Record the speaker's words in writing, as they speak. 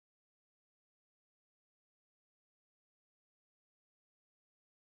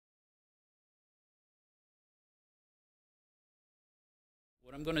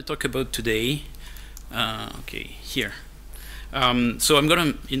What I'm going to talk about today, here. So I'm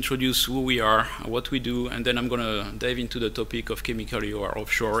going to introduce who we are, what we do, and then I'm going to dive into the topic of chemical EOR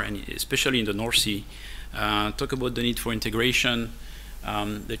offshore, and especially in the North Sea. Talk about the need for integration,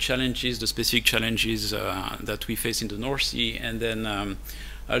 the challenges, the specific challenges that we face in the North Sea, and then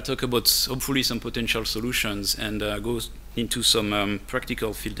I'll talk about hopefully some potential solutions and go into some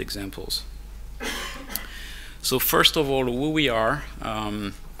practical field examples. So first of all, who we are,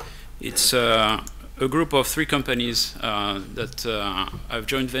 it's a group of 3 companies that I've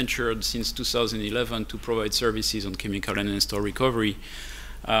joint ventured since 2011 to provide services on chemical and install recovery.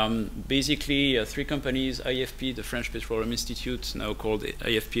 Basically, 3 companies: IFP, the French Petroleum Institute, now called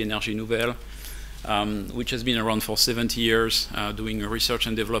IFP Énergie Nouvelle, which has been around for 70 years, doing research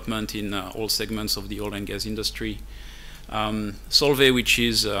and development in all segments of the oil and gas industry. Solvay, which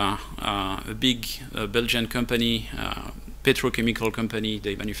is a big Belgian company, petrochemical company.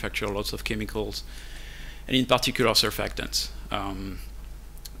 They manufacture lots of chemicals, and in particular surfactants.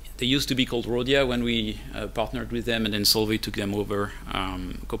 They used to be called Rhodia when we partnered with them, and then Solvay took them over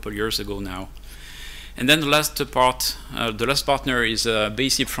a couple years ago now. And then the last partner is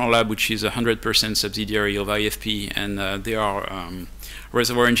Basic Front Lab, which is a 100% subsidiary of IFP, and they are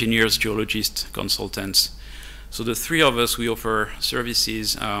reservoir engineers, geologists, consultants. So the 3 of us, we offer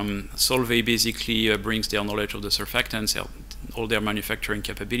services. Solvay basically brings their knowledge of the surfactants, all their manufacturing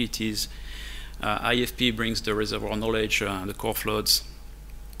capabilities. IFP brings the reservoir knowledge, the core floods.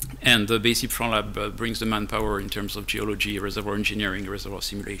 And the Basic Front Lab brings the manpower in terms of geology, reservoir engineering, reservoir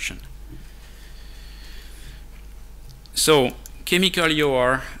simulation. So chemical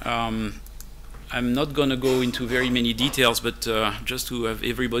EOR, I'm not going to go into very many details, but just to have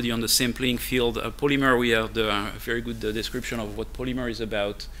everybody on the same playing field, polymer, we have a very good description of what polymer is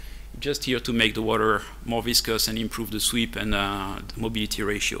about. Just here to make the water more viscous and improve the sweep and the mobility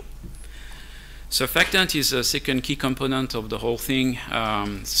ratio. Surfactant is a second key component of the whole thing.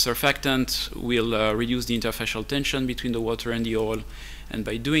 Surfactant will reduce the interfacial tension between the water and the oil, and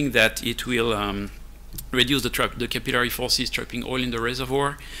by doing that, it will reduce the capillary forces trapping oil in the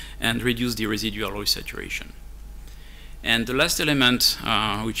reservoir and reduce the residual oil saturation. And the last element,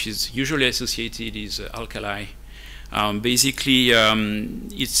 which is usually associated, is alkali. Basically,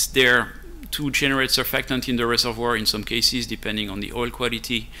 it's there to generate surfactant in the reservoir in some cases, depending on the oil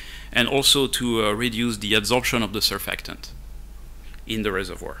quality, and also to reduce the adsorption of the surfactant in the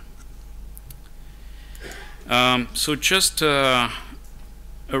reservoir. So just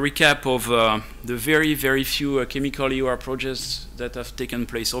a recap of the very, very few chemical EOR projects that have taken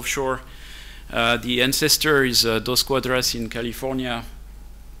place offshore. The ancestor is Dos Cuadras in California.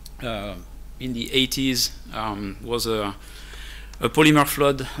 In the 80s, was a polymer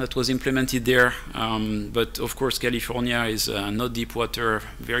flood that was implemented there. But of course, California is not deep water,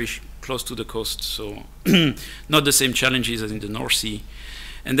 very close to the coast, so not the same challenges as in the North Sea.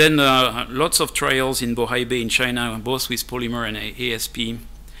 And then lots of trials in Bohai Bay in China, both with polymer and ASP.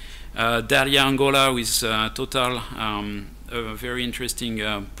 Daria, Angola, with Total, a very interesting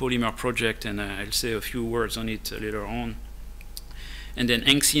polymer project, and I'll say a few words on it later on. And then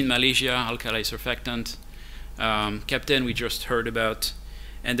Engsi in Malaysia, alkali surfactant. Captain, we just heard about.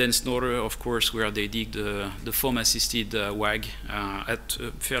 And then Snorre, of course, where they dig the foam-assisted WAG at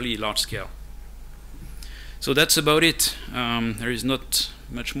a fairly large scale. So that's about it. There is not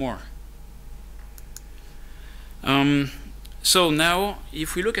much more. So now,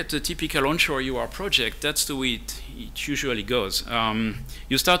 if we look at the typical onshore EOR project, that's the way it usually goes.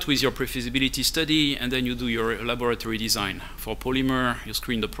 You start with your pre-feasibility study, and then you do your laboratory design. For polymer, you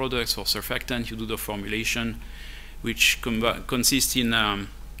screen the products. For surfactant, you do the formulation, which consists in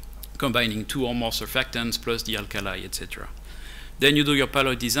combining 2 or more surfactants plus the alkali, etc. Then you do your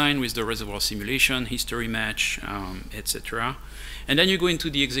pilot design with the reservoir simulation, history match, etc. And then you go into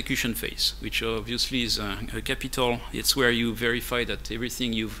the execution phase, which obviously is a capital. It's where you verify that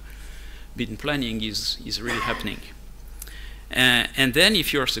everything you've been planning is really happening. And then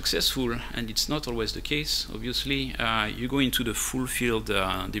if you're successful, and it's not always the case, obviously, you go into the full field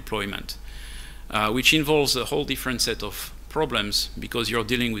deployment, which involves a whole different set of problems because you're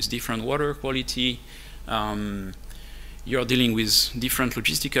dealing with different water quality, you're dealing with different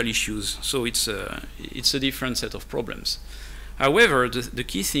logistical issues, so it's a different set of problems. However, the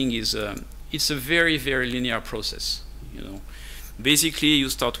key thing is it's a very, very linear process. You know, basically, you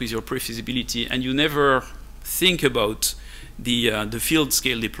start with your pre-feasibility, and you never think about the field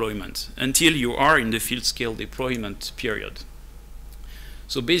scale deployment until you are in the field scale deployment period.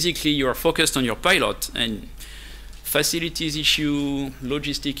 So basically, you are focused on your pilot, and facilities issue,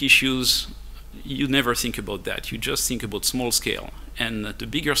 logistic issues you never think about that. You just think about small scale. And at the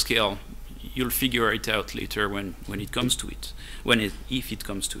bigger scale, you'll figure it out later when it comes to it, if it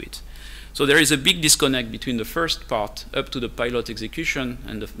comes to it. So there is a big disconnect between the first part up to the pilot execution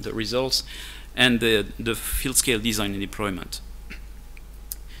and the results and the field scale design and deployment.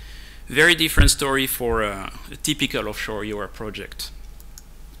 Very different story for a typical offshore EOR project.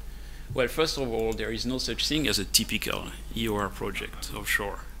 Well, first of all, there is no such thing as a typical EOR project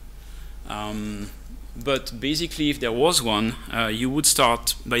offshore. But basically, if there was one, you would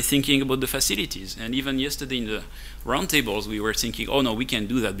start by thinking about the facilities. And even yesterday in the roundtables, we were thinking, oh no, we can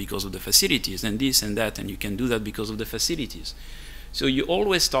do that because of the facilities, and this and that, and you can do that because of the facilities. So you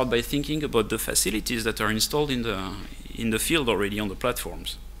always start by thinking about the facilities that are installed in the field already on the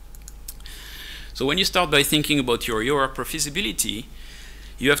platforms. So when you start by thinking about your EOR feasibility,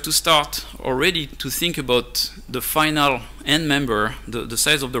 you have to start already to think about the final end member, the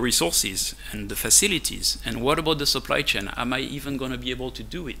size of the resources and the facilities, and what about the supply chain? Am I even going to be able to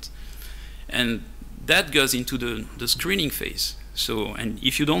do it? And that goes into the screening phase. So, and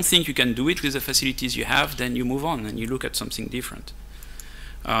if you don't think you can do it with the facilities you have, then you move on and you look at something different.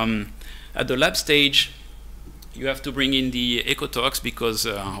 At the lab stage, you have to bring in the ecotox because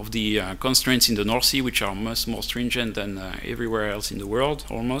of the constraints in the North Sea, which are much more stringent than everywhere else in the world,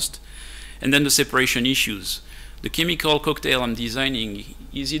 almost. And then the separation issues. The chemical cocktail I'm designing,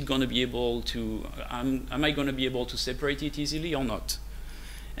 is it going to be able to, am I going to be able to separate it easily or not?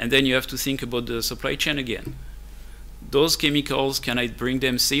 And then you have to think about the supply chain again. Those chemicals, can I bring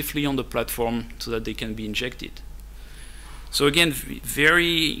them safely on the platform so that they can be injected? So again,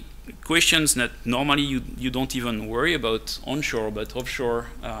 very questions that normally you don't even worry about onshore, but offshore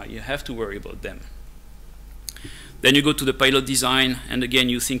you have to worry about them. Then you go to the pilot design, and again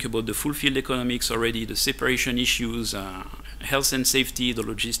you think about the full field economics already, the separation issues, health and safety, the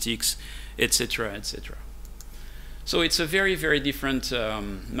logistics, etc., etc. So it's a very, very different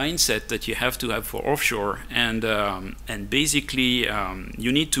mindset that you have to have for offshore, and basically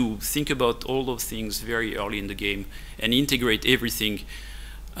you need to think about all those things very early in the game and integrate everything.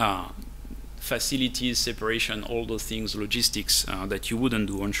 Facilities, separation, all those things, logistics that you wouldn't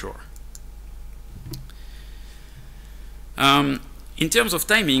do onshore. In terms of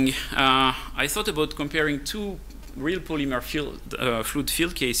timing, I thought about comparing two real polymer fluid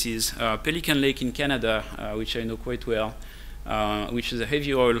field cases, Pelican Lake in Canada, which I know quite well, which is a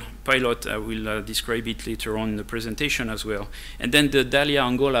heavy oil pilot. I will describe it later on in the presentation as well. And then the Dahlia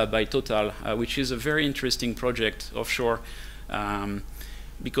Angola by Total, which is a very interesting project offshore.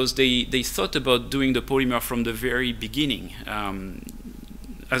 Because they thought about doing the polymer from the very beginning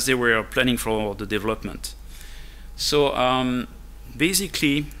as they were planning for the development. So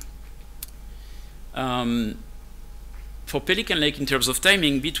basically, for Pelican Lake in terms of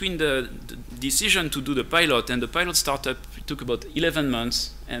timing, between the decision to do the pilot and the pilot startup, it took about 11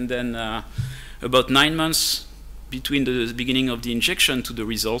 months, and then about 9 months between the beginning of the injection to the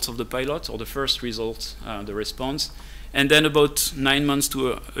results of the pilot, or the first results, the response. And then about 9 months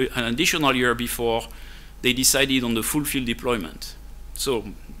to an additional year before they decided on the full field deployment. So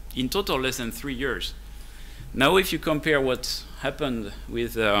in total, less than 3 years. Now if you compare what happened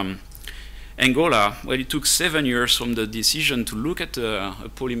with Angola, well, it took 7 years from the decision to look at a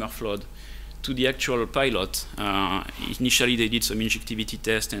polymer flood to the actual pilot. Initially they did some injectivity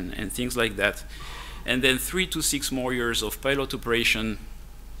tests and things like that. And then 3 to 6 more years of pilot operation,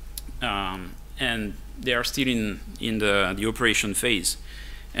 and they are still in the operation phase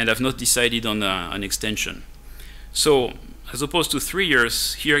and have not decided on an extension. So as opposed to 3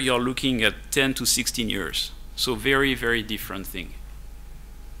 years, here you're looking at 10 to 16 years. So very, very different thing.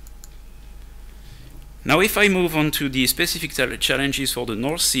 Now if I move on to the specific challenges for the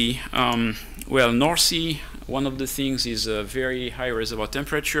North Sea, well, North Sea, one of the things is a very high reservoir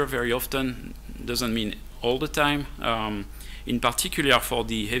temperature very often, doesn't mean all the time. In particular for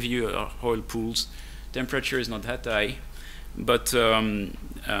the heavy oil pools, temperature is not that high, but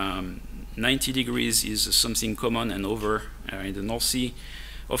 90 degrees is something common and over in the North Sea.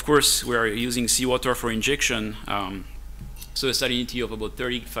 Of course, we are using seawater for injection, so a salinity of about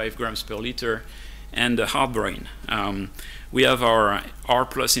 35 grams per liter, and a hard brine. We have our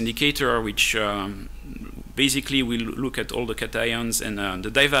R+ indicator, which basically will look at all the cations, and the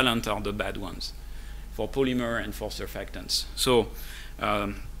divalent are the bad ones for polymer and for surfactants. So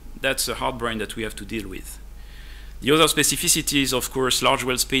that's a hard brine that we have to deal with. The other specificity is, of course, large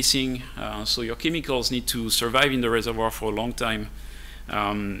well spacing. So your chemicals need to survive in the reservoir for a long time.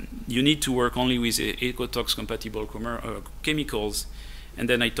 You need to work only with ecotox compatible chemicals. And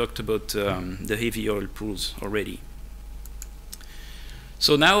then I talked about the heavy oil pools already.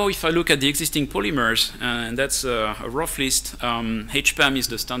 So now if I look at the existing polymers, and that's a rough list, HPAM is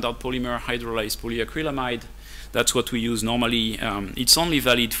the standard polymer, hydrolyzed polyacrylamide. That's what we use normally. It's only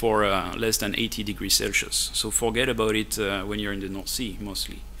valid for less than 80 degrees Celsius. So forget about it when you're in the North Sea,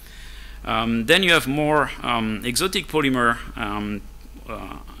 mostly. Then you have more exotic polymer,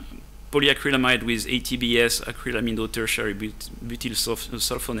 polyacrylamide with ATBS, acrylamide tertiary butyl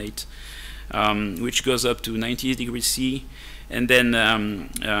sulfonate, which goes up to 90 degrees C. And then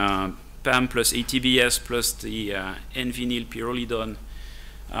PAM plus ATBS plus the N-vinyl pyrrolidone,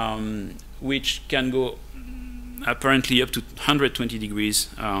 which can go apparently up to 120 degrees.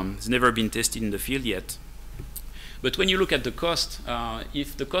 It's never been tested in the field yet. But when you look at the cost,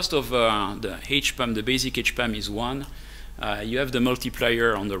 if the cost of the HPAM, the basic HPAM is 1, you have the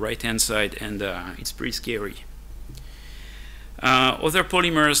multiplier on the right-hand side, and it's pretty scary. Other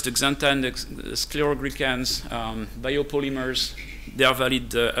polymers, the xanthan, the scleroglycans, biopolymers, they are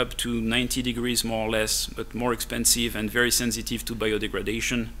valid up to 90 degrees more or less, but more expensive and very sensitive to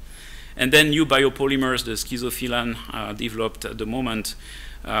biodegradation. And then new biopolymers, the schizophyllane developed at the moment,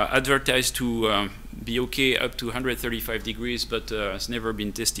 advertised to be okay up to 135 degrees, but it's never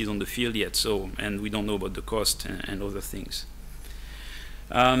been tested on the field yet, so, and we don't know about the cost and other things.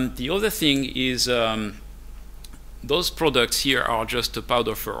 The other thing is those products here are just a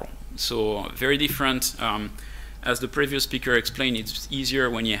powder furl, so very different. As the previous speaker explained, it's easier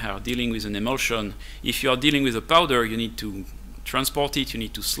when you are dealing with an emulsion. If you are dealing with a powder, you need to transport it, you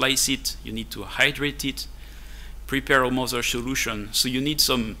need to slice it, you need to hydrate it, prepare a homogeneous solution. So you need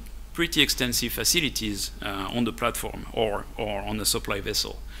some pretty extensive facilities on the platform or on a supply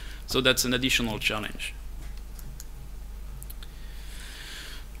vessel. So that's an additional challenge.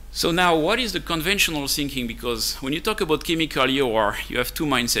 So now, what is the conventional thinking? Because when you talk about chemical EOR, you have two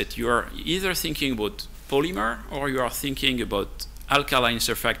mindsets. You are either thinking about polymer or you are thinking about alkaline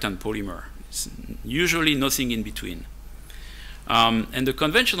surfactant polymer. It's usually nothing in between. And the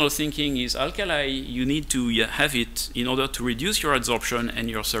conventional thinking is alkali, you need to have it in order to reduce your adsorption and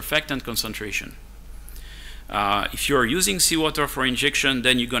your surfactant concentration. If you're using seawater for injection,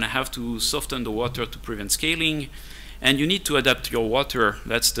 then you're going to have to soften the water to prevent scaling. And you need to adapt your water,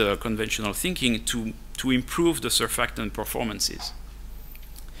 that's the conventional thinking, to improve the surfactant performances.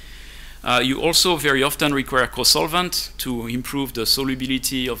 You also very often require co-solvent to improve the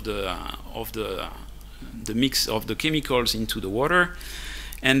solubility of the mix of the chemicals into the water.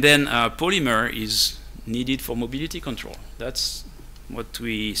 And then polymer is needed for mobility control. That's what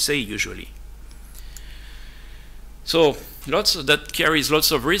we say usually. So that carries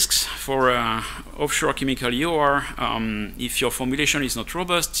lots of risks for offshore chemical EOR. If your formulation is not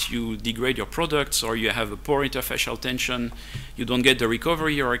robust, you degrade your products, or you have a poor interfacial tension, you don't get the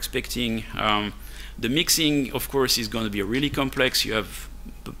recovery you're expecting. The mixing, of course, is going to be really complex. You have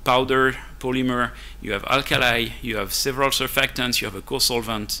powder, polymer, you have alkali, you have several surfactants, you have a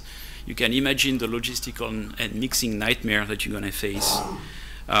co-solvent. You can imagine the logistical and mixing nightmare that you're going to face.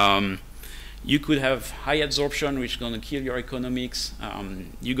 You could have high adsorption, which is going to kill your economics.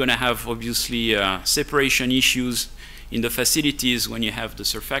 You're going to have, obviously, separation issues in the facilities when you have the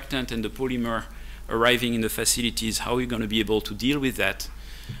surfactant and the polymer arriving in the facilities. How are you going to be able to deal with that?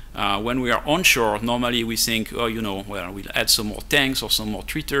 When we are onshore, normally we think, oh, you know, well, we'll add some more tanks or some more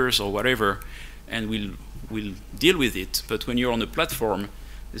treaters or whatever, and we'll deal with it. But when you're on a platform,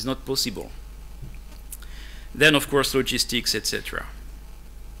 it's not possible. Then, of course, logistics, etc.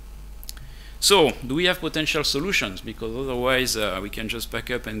 So, do we have potential solutions? Because otherwise, we can just pack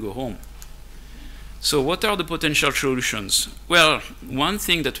up and go home. So, what are the potential solutions? Well, one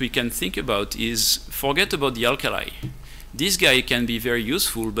thing that we can think about is forget about the alkali. This guy can be very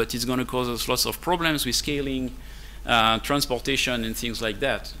useful, but it's going to cause us lots of problems with scaling, transportation, and things like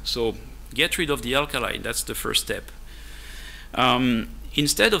that. So, get rid of the alkali. That's the first step.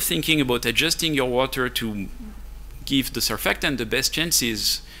 Instead of thinking about adjusting your water to give the surfactant the best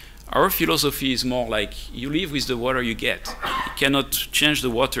chances, our philosophy is more like you live with the water you get. You cannot change the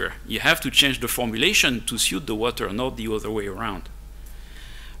water. You have to change the formulation to suit the water, not the other way around.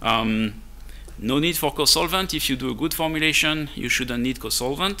 No need for co-solvent. If you do a good formulation, you shouldn't need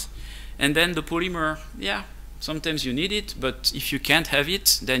co-solvent. And then the polymer, yeah, sometimes you need it, but if you can't have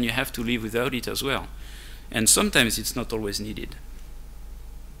it, then you have to live without it as well. And sometimes it's not always needed.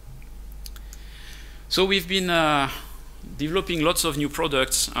 So we've been developing lots of new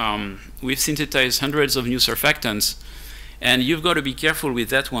products. We've synthesized hundreds of new surfactants, and you've got to be careful with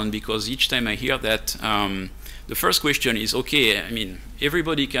that one, because each time I hear that, the first question is, okay, I mean,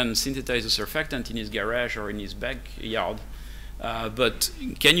 everybody can synthesize a surfactant in his garage or in his backyard, but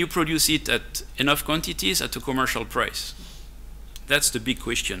can you produce it at enough quantities at a commercial price? That's the big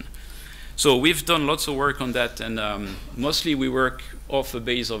question. So we've done lots of work on that, and mostly we work off a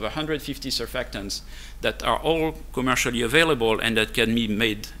base of 150 surfactants that are all commercially available and that can be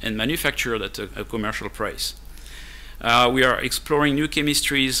made and manufactured at a commercial price. We are exploring new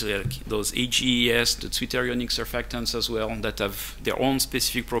chemistries, like those AGES, the zwitterionic surfactants as well, that have their own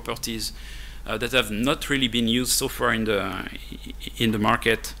specific properties that have not really been used so far in the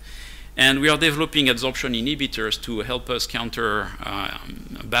market. And we are developing adsorption inhibitors to help us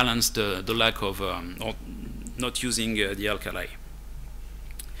balance the lack of not using the alkali.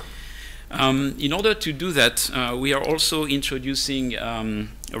 In order to do that, we are also introducing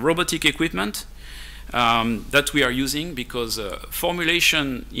robotic equipment that we are using, because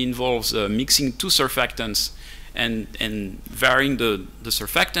formulation involves mixing two surfactants and varying the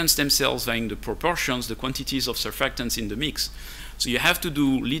surfactants themselves, varying the proportions, the quantities of surfactants in the mix. So you have to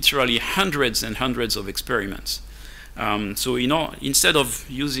do literally hundreds and hundreds of experiments. So instead of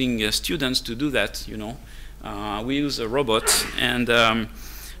using students to do that, we use a robot, and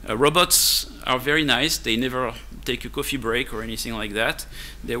robots are very nice. They never take a coffee break or anything like that.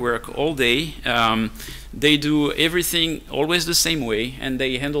 They work all day. They do everything always the same way, and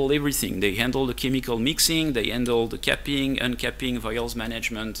they handle everything. They handle the chemical mixing, they handle the capping, uncapping, vials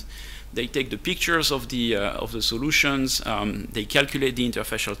management. They take the pictures of the solutions. They calculate the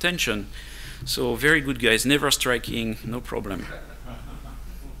interfacial tension. So very good guys, never striking, no problem.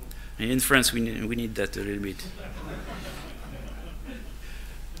 And in France, we need that a little bit.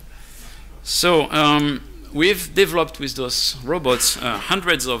 So we've developed with those robots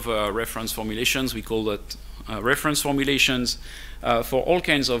hundreds of reference formulations. We call that reference formulations for all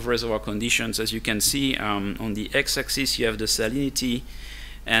kinds of reservoir conditions. As you can see, on the x-axis you have the salinity,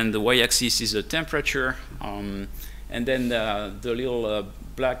 and the y-axis is the temperature, and then the little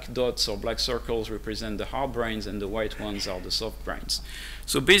black dots or black circles represent the hard brines, and the white ones are the soft brines.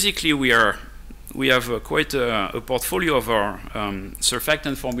 So basically we have quite a portfolio of our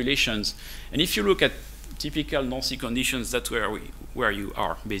surfactant formulations, and if you look at typical North Sea conditions, that's where you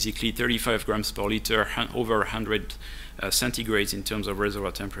are, basically 35 grams per liter, over 100 centigrades in terms of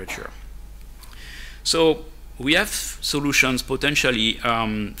reservoir temperature. So we have solutions potentially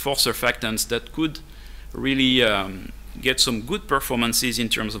for surfactants that could really get some good performances in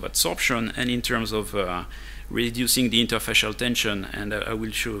terms of adsorption and in terms of reducing the interfacial tension, and I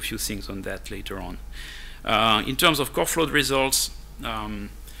will show a few things on that later on. In terms of core flow results,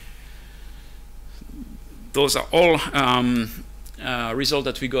 those are all results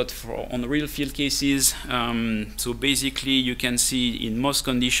that we got on real field cases. So basically you can see in most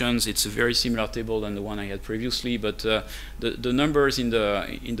conditions it's a very similar table than the one I had previously, but the numbers in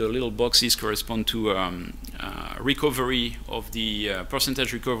the little boxes correspond to recovery of the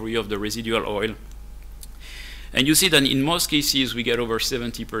percentage recovery of the residual oil. And you see that in most cases we get over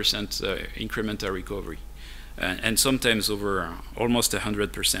 70% incremental recovery, and sometimes over almost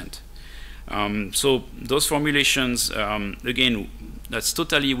 100%. So those formulations, again, that's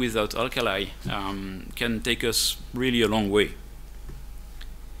totally without alkali, can take us really a long way.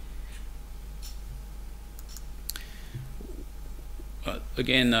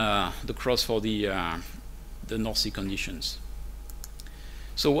 Again, the cross for the North Sea conditions.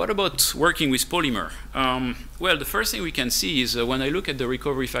 So what about working with polymer? Well, the first thing we can see is when I look at the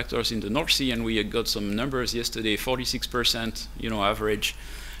recovery factors in the North Sea, and we got some numbers yesterday, 46%, average.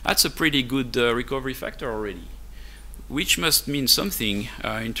 That's a pretty good recovery factor already, which must mean something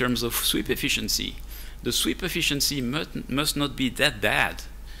in terms of sweep efficiency. The sweep efficiency must not be that bad.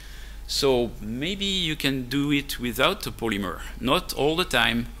 So maybe you can do it without a polymer. Not all the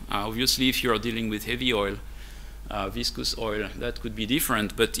time. Obviously, if you are dealing with heavy oil, viscous oil, that could be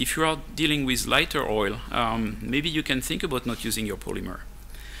different. But if you are dealing with lighter oil, maybe you can think about not using your polymer.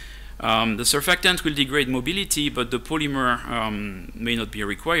 The surfactant will degrade mobility, but the polymer may not be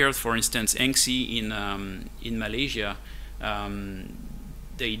required. For instance, Anxi in Malaysia,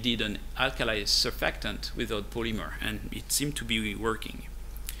 they did an alkali surfactant without polymer, and it seemed to be working.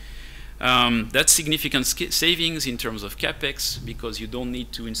 That's significant savings in terms of capex, because you don't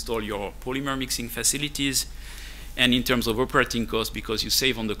need to install your polymer mixing facilities, and in terms of operating costs, because you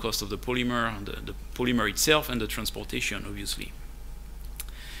save on the cost of the polymer itself and the transportation, obviously.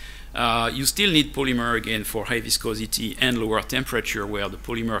 You still need polymer, again, for high viscosity and lower temperature where the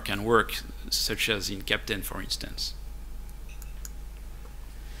polymer can work, such as in Captain, for instance.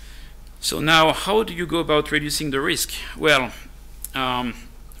 So now, how do you go about reducing the risk? Well,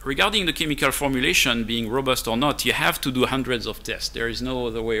 regarding the chemical formulation being robust or not, you have to do hundreds of tests. There is no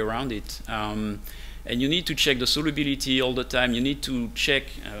other way around it. And you need to check the solubility all the time. You need to check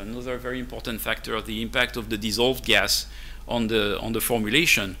another very important factor, the impact of the dissolved gas on the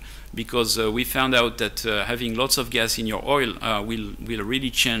formulation, because we found out that having lots of gas in your oil will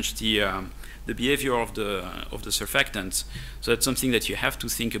really change the behavior of the surfactants. So that's something that you have to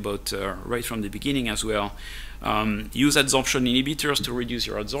think about right from the beginning as well. Use adsorption inhibitors to reduce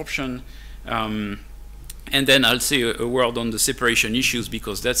your adsorption. And then I'll say a word on the separation issues,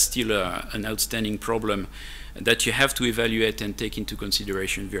 because that's still an outstanding problem that you have to evaluate and take into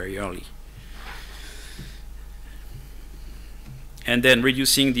consideration very early. And then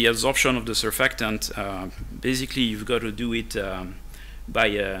reducing the absorption of the surfactant, basically you've got to do it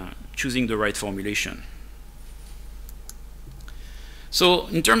by choosing the right formulation. So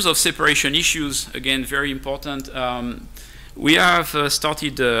in terms of separation issues, again, very important. We have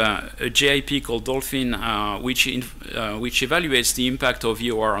started a JIP called Dolphin, which evaluates the impact of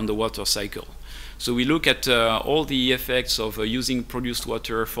EOR on the water cycle. So we look at all the effects of using produced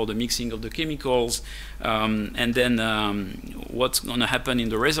water for the mixing of the chemicals, and then what's going to happen in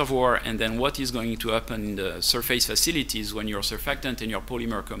the reservoir, and then what is going to happen in the surface facilities when your surfactant and your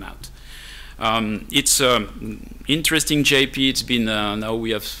polymer come out. It's an interesting JP. It's been, now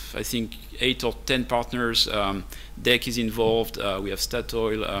we have, I think, 8 or 10 partners. DEC is involved. We have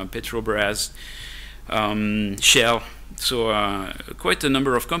Statoil, Petrobras, Shell. So quite a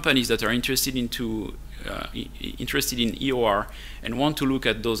number of companies that are interested in EOR and want to look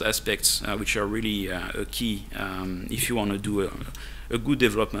at those aspects, which are really a key if you want to do a good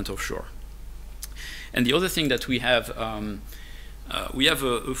development offshore. And the other thing that we have a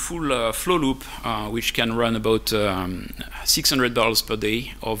full flow loop which can run about 600 barrels per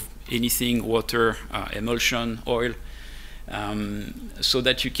day of anything, water, emulsion, oil, so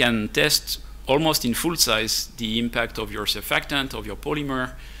that you can test almost in full size the impact of your surfactant, of your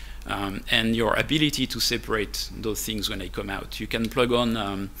polymer, and your ability to separate those things when they come out. You can plug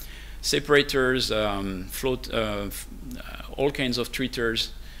on separators, all kinds of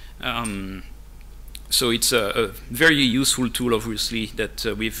treaters. So it's a very useful tool, obviously, that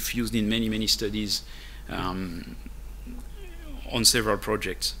we've used in many, many studies on several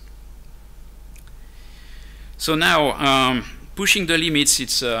projects. So now, pushing the limits,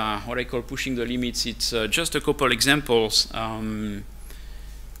 it's what I call pushing the limits. It's just a couple examples. And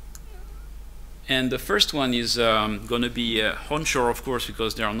the first one is going to be onshore, of course,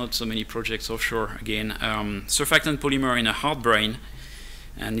 because there are not so many projects offshore. Again, surfactant polymer in a hard brine,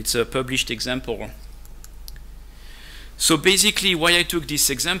 and it's a published example. So basically, why I took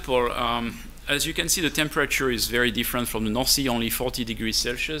this example, as you can see, the temperature is very different from the North Sea, only 40 degrees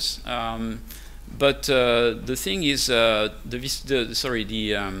Celsius. But the thing is, the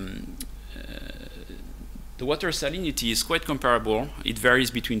water salinity is quite comparable. It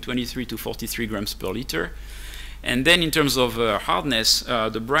varies between 23 to 43 grams per liter. And then in terms of hardness,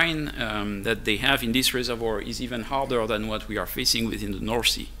 the brine that they have in this reservoir is even harder than what we are facing within the North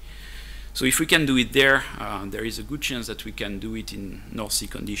Sea. So if we can do it there, there is a good chance that we can do it in North Sea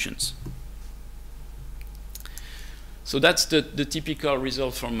conditions. So that's the typical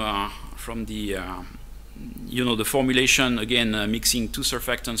result from the the formulation. Again, mixing two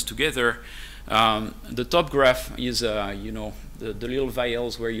surfactants together. The top graph is the little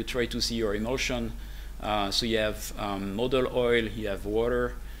vials where you try to see your emulsion. So you have model oil, you have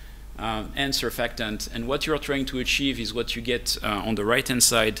water, and surfactant. And what you're trying to achieve is what you get on the right-hand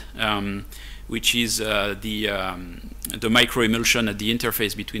side, which is the microemulsion at the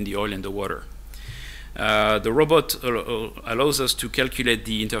interface between the oil and the water. The robot allows us to calculate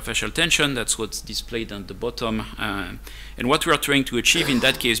the interfacial tension. That's what's displayed on the bottom. And what we are trying to achieve in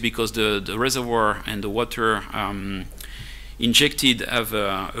that case, because the reservoir and the water injected have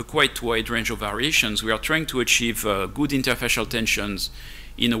a quite wide range of variations, we are trying to achieve good interfacial tensions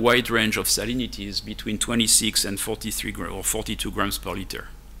in a wide range of salinities between 26 and 43 or 42 grams per liter.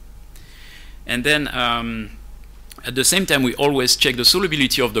 And then at the same time, we always check the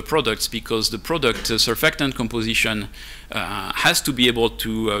solubility of the products, because the product surfactant composition has to be able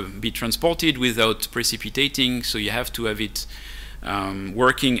to be transported without precipitating. So you have to have it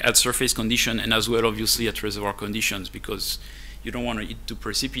working at surface condition and as well, obviously, at reservoir conditions, because you don't want it to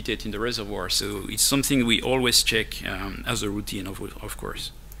precipitate in the reservoir. So it's something we always check as a routine, of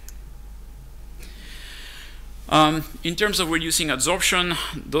course. In terms of reducing adsorption,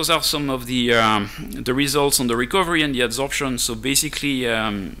 those are some of the results on the recovery and the adsorption. So basically,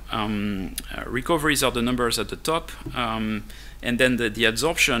 recoveries are the numbers at the top, And then the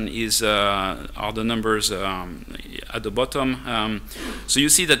adsorption is are the numbers at the bottom. So you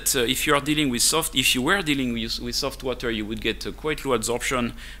see that if you are dealing with if you were dealing with soft water, you would get quite low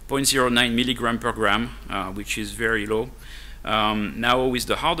adsorption, 0.09 milligram per gram, which is very low. Now with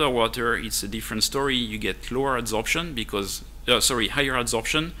the harder water, it's a different story. You get lower adsorption because, higher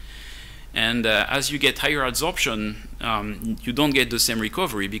adsorption. And as you get higher adsorption, you don't get the same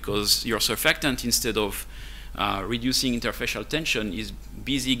recovery because your surfactant, instead of reducing interfacial tension, is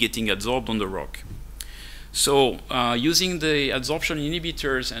busy getting adsorbed on the rock. So using the adsorption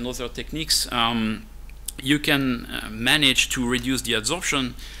inhibitors and other techniques, you can manage to reduce the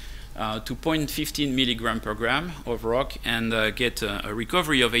adsorption to 0.15 milligram per gram of rock and get a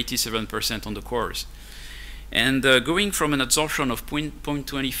recovery of 87% on the cores. And going from an adsorption of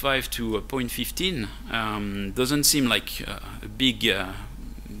 0.25 to 0.15 doesn't seem like a big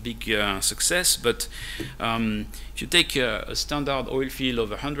success, but if you take a standard oil field of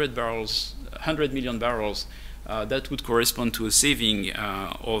 100 million barrels, that would correspond to a saving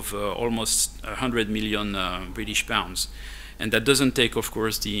of almost 100 million British pounds. And that doesn't take, of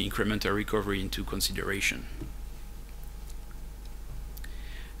course, the incremental recovery into consideration.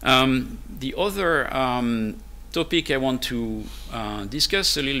 The other topic I want to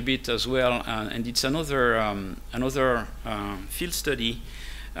discuss a little bit as well, and it's another field study,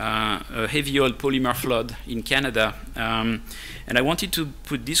 a heavy oil polymer flood in Canada. And I wanted to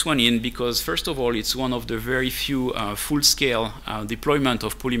put this one in because, first of all, it's one of the very few full-scale deployment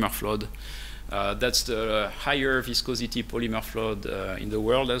of polymer flood. That's the higher viscosity polymer flood in the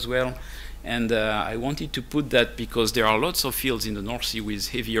world as well. And I wanted to put that because there are lots of fields in the North Sea with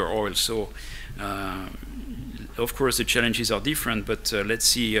heavier oil. So, of course, the challenges are different, but let's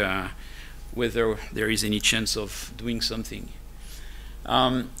see whether there is any chance of doing something.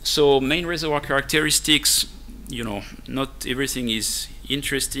 So main reservoir characteristics, not everything is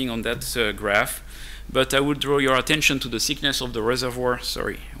interesting on that graph, but I would draw your attention to the thickness of the reservoir.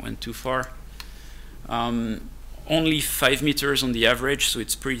 Sorry, I went too far. Only 5 meters on the average, so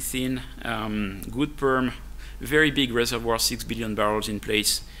it's pretty thin. Good perm, very big reservoir, 6 billion barrels in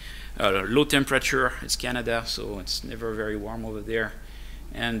place. Low temperature, it's Canada, so it's never very warm over there.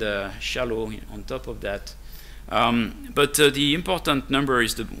 And shallow on top of that. But the important number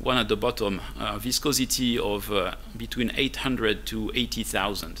is the one at the bottom, viscosity of between 800 to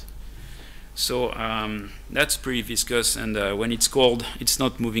 80,000. So that's pretty viscous, and when it's cold, it's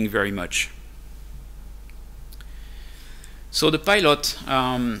not moving very much. So the pilot,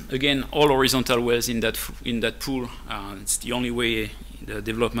 again, all horizontal wells in that pool. It's the only way the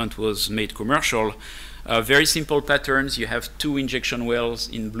development was made commercial. Very simple patterns. You have 2 injection wells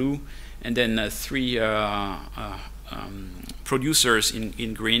in blue, and then 3 producers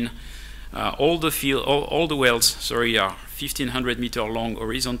in green. All the wells, sorry, are 1,500 meter long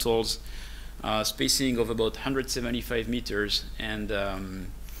horizontals, spacing of about 175 meters, and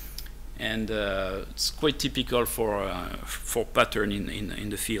it's quite typical for pattern in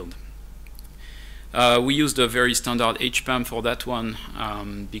the field. We used a very standard HPAM for that one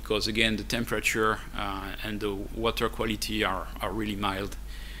because, again, the temperature and the water quality are really mild.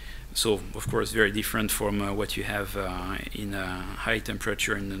 So, of course, very different from what you have in high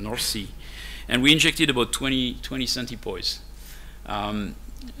temperature in the North Sea. And we injected about 20 centipoise.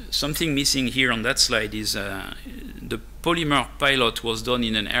 Something missing here on that slide is the polymer pilot was done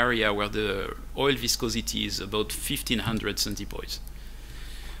in an area where the oil viscosity is about 1,500 centipoise,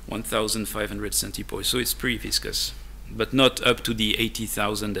 1,500 centipoise. So it's pretty viscous, but not up to the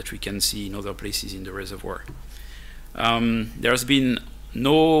 80,000 that we can see in other places in the reservoir. There's been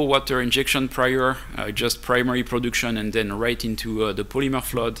no water injection prior, just primary production and then right into the polymer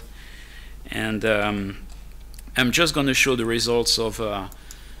flood. And I'm just going to show the results of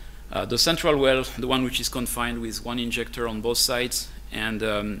the central well, the one which is confined with 1 injector on both sides, and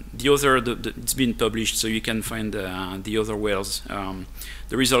the other, it's been published, so you can find the other wells.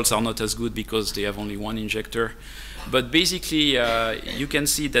 The results are not as good because they have only 1 injector. But basically, you can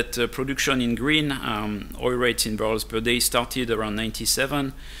see that production in green, oil rates in barrels per day started around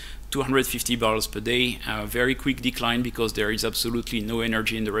 97, 250 barrels per day. Very quick decline because there is absolutely no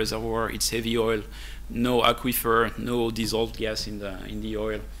energy in the reservoir. It's heavy oil, no aquifer, no dissolved gas in the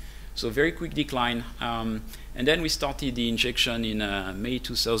oil. So very quick decline. And then we started the injection in May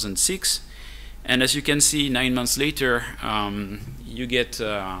 2006. And as you can see, 9 months later, you get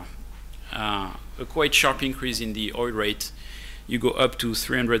a quite sharp increase in the oil rate. You go up to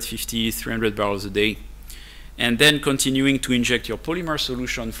 350, 300 barrels a day. And then continuing to inject your polymer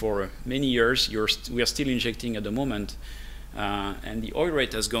solution for many years. We are still injecting at the moment. And the oil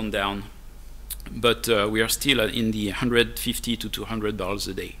rate has gone down but we are still in the 150 to 200 barrels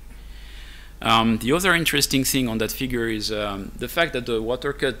a day. The other interesting thing on that figure is the fact that the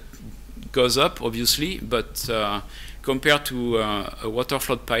water cut goes up, obviously, but compared to a water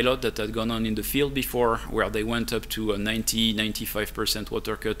flood pilot that had gone on in the field before, where they went up to a 90–95%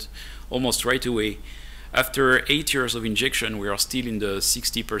 water cut almost right away, after 8 years of injection, we are still in the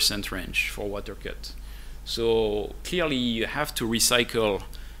 60% range for water cut. So clearly you have to recycle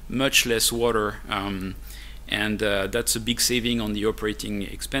much less water, and that's a big saving on the operating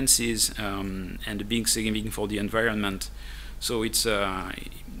expenses and a big saving for the environment. So it's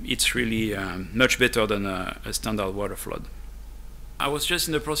really much better than a standard water flood. I was just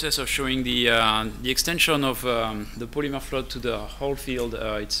in the process of showing the extension of the polymer flood to the whole field.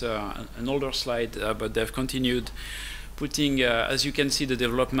 It's an older slide, but they've continued putting, as you can see, the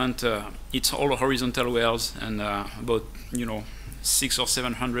development. It's all horizontal wells, and about 600 or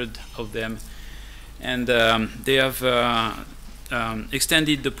 700 of them, and they have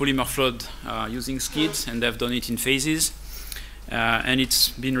extended the polymer flood using skids, and they've done it in phases. And it's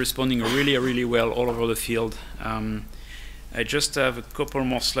been responding really, really well all over the field. I just have a couple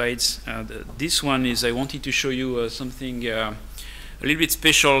more slides. This one is, I wanted to show you something a little bit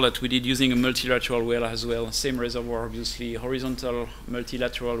special that we did using a multilateral well as well. Same reservoir, obviously, horizontal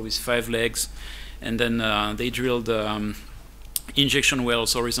multilateral with 5 legs. And then they drilled injection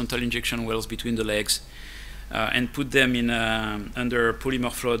wells, horizontal injection wells between the legs, and put them in under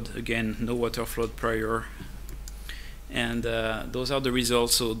polymer flood. Again, no water flood prior. And those are the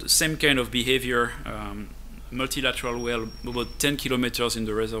results. So the same kind of behavior, multilateral well, about 10 kilometers in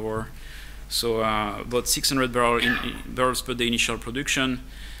the reservoir. So about 600 barrels per day initial production.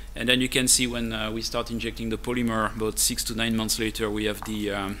 And then you can see when we start injecting the polymer, about 6 to 9 months later, we have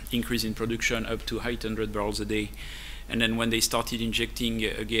the increase in production up to 800 barrels a day. And then when they started injecting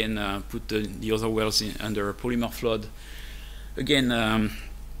again, put the other wells under polymer flood, again,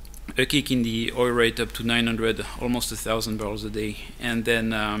 a kick in the oil rate up to 900, almost 1,000 barrels a day, and then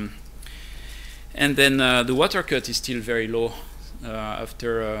the water cut is still very low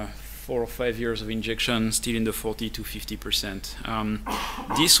after 4 or 5 years of injection, still in the 40 to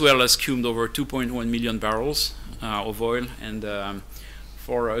 50%. This well has cummed over 2.1 million barrels of oil, and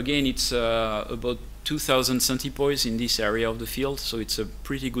again it's about 2,000 centipoise in this area of the field, so it's a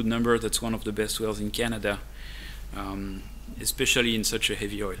pretty good number. That's one of the best wells in Canada, especially in such a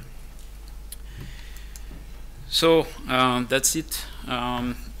heavy oil. So that's it.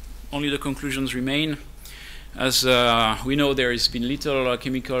 Only the conclusions remain. As we know, there has been little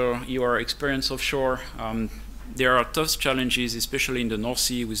chemical EOR experience offshore. There are tough challenges, especially in the North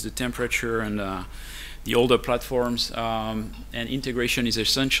Sea with the temperature and the older platforms, and integration is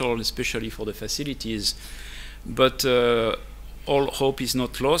essential, especially for the facilities. But all hope is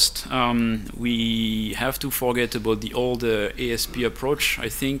not lost. We have to forget about the old ASP approach, I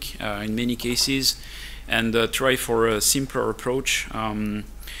think, in many cases, and try for a simpler approach,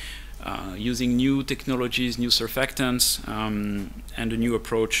 using new technologies, new surfactants, and a new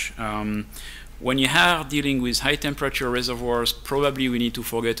approach. When you are dealing with high temperature reservoirs, probably we need to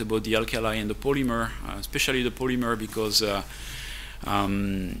forget about the alkali and the polymer, especially the polymer, because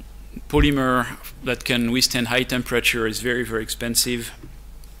polymer that can withstand high temperature is very, very expensive.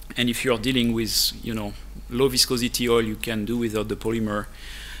 And if you are dealing with, low viscosity oil, you can do without the polymer.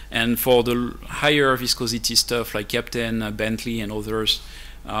 And for the higher viscosity stuff like Captain, Bentley, and others,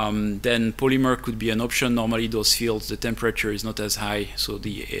 then polymer could be an option. Normally, those fields, the temperature is not as high, so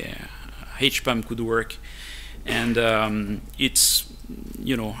the HPAM could work. And it's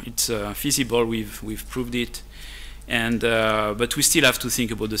feasible. We've proved it. And but we still have to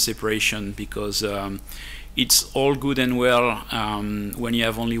think about the separation, because it's all good and well when you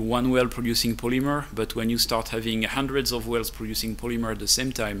have only one well producing polymer, but when you start having hundreds of wells producing polymer at the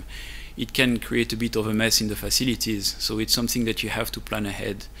same time, it can create a bit of a mess in the facilities. So it's something that you have to plan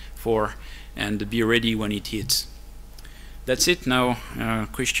ahead for and be ready when it hits. That's it now.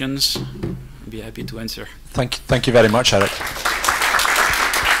 Questions? I'd be happy to answer. Thank you very much, Eric.